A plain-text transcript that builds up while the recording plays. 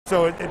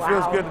So it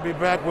feels good to be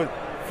back with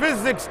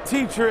physics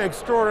teacher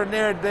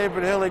extraordinaire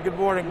David Hilly. Good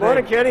morning, Dave.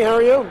 Morning, Kenny. How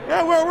are you?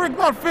 Yeah, well, we're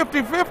about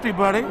 50-50,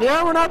 buddy.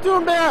 Yeah, we're not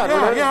doing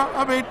bad. Yeah.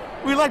 I mean,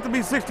 we like to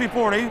be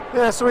 60-40.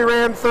 Yeah, so we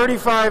ran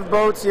 35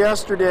 boats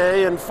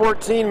yesterday and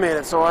 14 made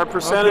it, so our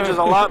percentage is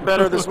a lot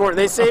better this morning.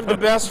 They saved the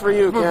best for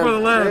you, Ken. For the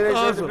last. They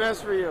Awesome. saved the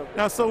best for you.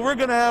 Now, so we're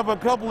going to have a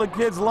couple of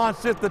kids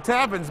launch just the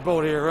Tavin's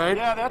boat here, right?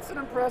 Yeah, that's an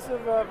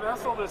impressive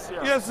vessel this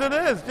year. Yes, it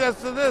is.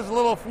 Yes, it is. A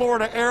little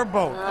Florida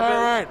airboat.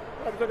 All right.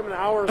 It took them an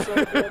hour or so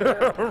to get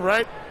there.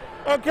 Right.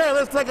 Okay,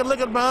 let's take a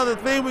look at my other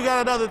theme. We got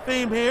another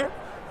theme here.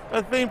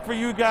 A theme for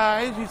you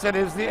guys. You said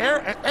is the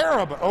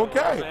Arab.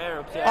 Okay.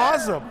 Arab, yeah.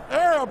 Awesome.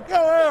 Arab. Go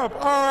Arab.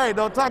 All right.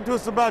 Now talk to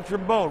us about your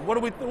boat. What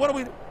do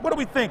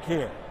we think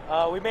here?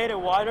 We made it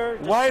wider.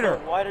 Wider.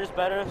 Wider is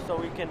better, so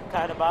we can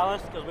kind of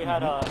balance because we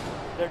had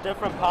they're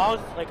different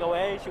pounds. Like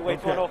OA, she weighs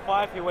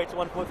 105, he weighs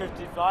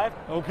 155.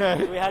 Okay.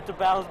 So we had to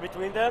balance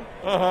between them.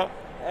 Uh-huh.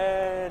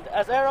 And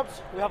as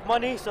Arabs, we have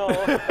money, so we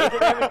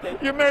did everything.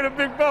 You made a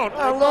big boat.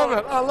 I love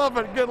it. I love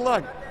it. Good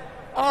luck.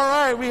 All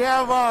right, we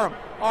have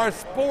our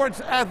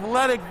sports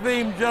athletic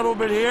themed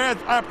gentleman here.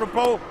 It's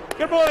apropos.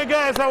 Good morning,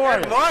 guys. How are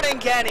you? Good morning,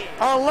 Kenny.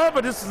 I love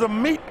it. This is a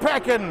meat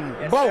packing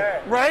boat,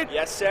 sir. right?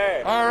 Yes,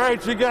 sir. All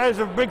right, you guys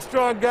are big,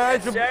 strong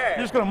guys. Yes, you're sir.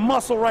 just going to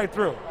muscle right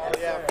through.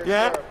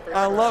 Yeah?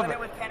 I love Killing it. it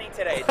with Kenny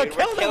today. Dude.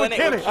 Killing it with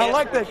Kenny. I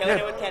like that Killing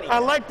kid. it with Kenny. I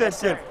like that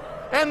Yes, kid. sir.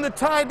 And the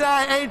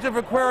tie-dye age of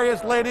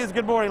Aquarius ladies.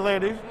 Good morning,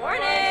 ladies.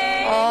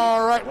 Morning.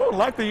 All right. Well,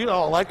 like the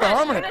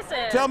harmony.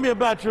 Unison. Tell me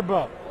about your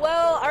boat.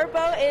 Well, our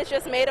boat is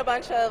just made a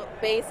bunch of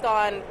based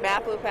on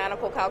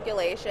mathematical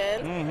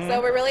calculations. So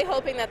we're really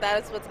hoping that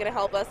that is what's going to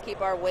help us keep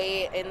our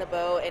weight in the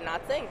boat and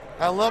not sink.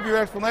 I love your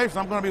explanation.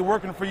 I'm going to be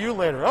working for you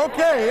later.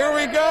 Okay, here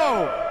we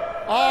go.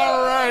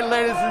 All right,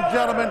 ladies and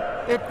gentlemen,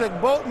 if the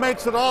boat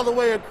makes it all the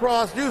way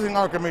across using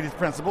Archimedes'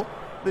 principle,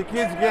 the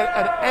kids get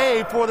an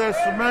A for their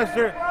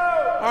semester.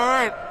 All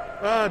right,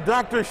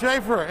 Dr.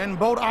 Schaefer in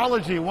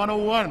Boatology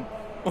 101.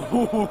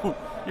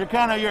 You're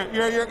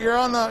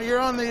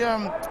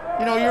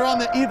on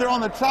the either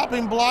on the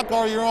chopping block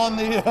or you're on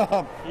the.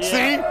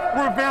 See,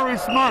 we're very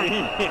smart.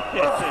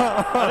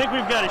 I think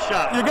we've got a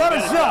shot. You got a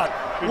shot.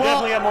 We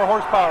definitely have more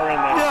horsepower in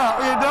there.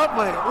 Yeah, you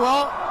definitely.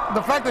 Well,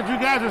 the fact that you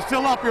guys are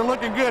still up, you're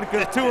looking good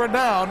because 2 are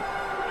down.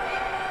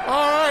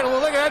 All right,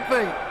 well, look at that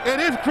thing. It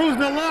is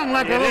cruising along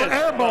like a little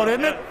airboat,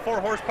 isn't it? 4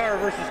 horsepower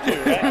versus 2,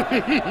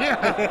 right?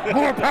 Yeah,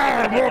 more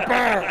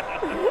power.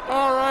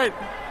 All right,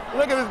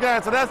 look at this guy.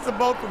 So that's the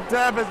boat from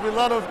Tavis. We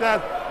love those guys.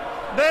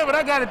 David,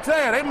 I got to tell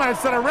you, they might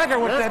set a record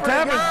with that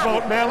Tavis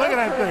boat, man. Look at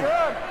that thing.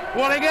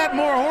 Well, they got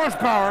more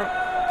horsepower.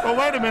 So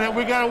wait a minute,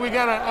 we got a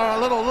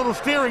little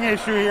steering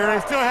issue here. They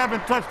still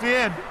haven't touched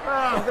the end.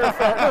 Oh, they're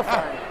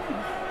fine.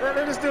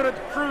 They're just doing a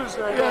cruise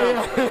right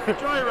now.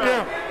 Joyride.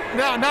 Yeah.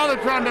 Now they're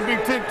trying to be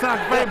TikTok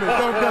famous,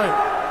 okay.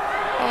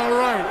 All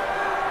right.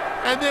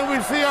 And then we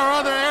see our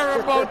other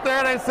Arab boat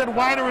there. They said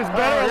wider is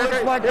better. It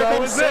looks like that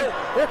was it.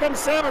 Here comes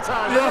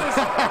sabotage.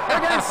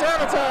 They're getting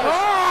sabotaged.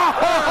 Oh!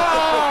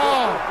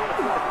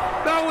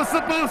 That was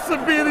supposed to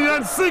be the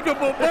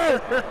unsinkable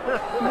boat.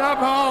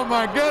 Oh,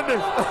 my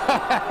goodness.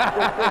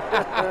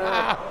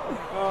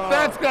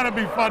 That's going to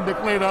be fun to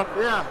clean up.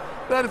 Yeah.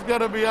 That is going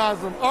to be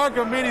awesome.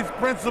 Archimedes'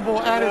 principle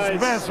at its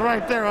best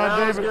right there,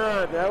 huh, David?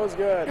 That was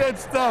good. Good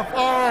stuff.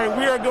 All right,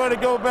 we are going to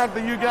go back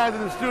to you guys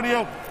in the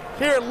studio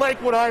here at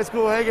Lakewood High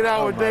School, hanging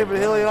out with David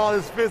Hilly and all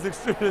his physics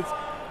students.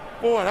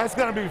 Boy, that's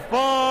going to be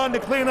fun to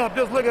clean up.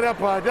 Just look at that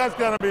part. That's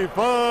going to be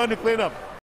fun to clean up.